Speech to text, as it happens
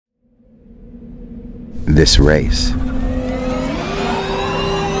This race.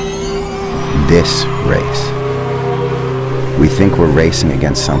 We think we're racing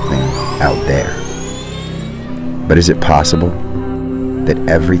against something out there. But is it possible that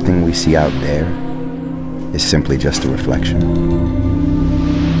everything we see out there is simply just a reflection?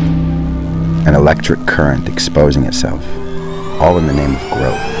 An electric current exposing itself, all in the name of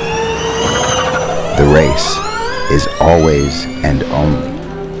growth. The race is always and only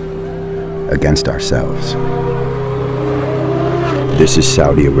against ourselves. This is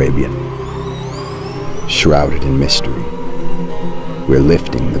Saudi Arabia, shrouded in mystery. We're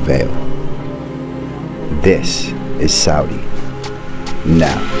lifting the veil. This is Saudi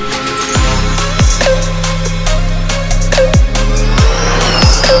now.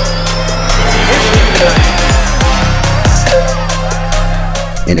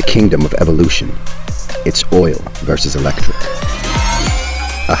 In a kingdom of evolution, it's oil versus electric.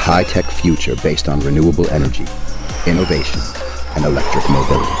 A high-tech future based on renewable energy, innovation, and electric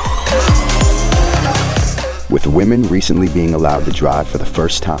mobility. With women recently being allowed to drive for the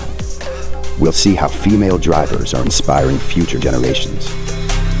first time, we'll see how female drivers are inspiring future generations.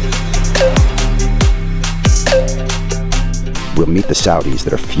 We'll meet the Saudis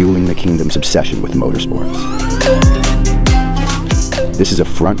that are fueling the kingdom's obsession with motorsports. This is a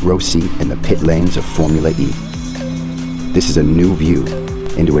front row seat in the pit lanes of Formula E. This is a new view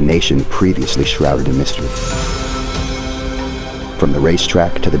into a nation previously shrouded in mystery. From the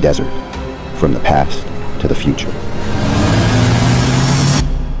racetrack to the desert, from the past to the future.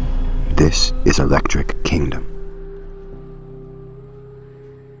 This is Electric Kingdom.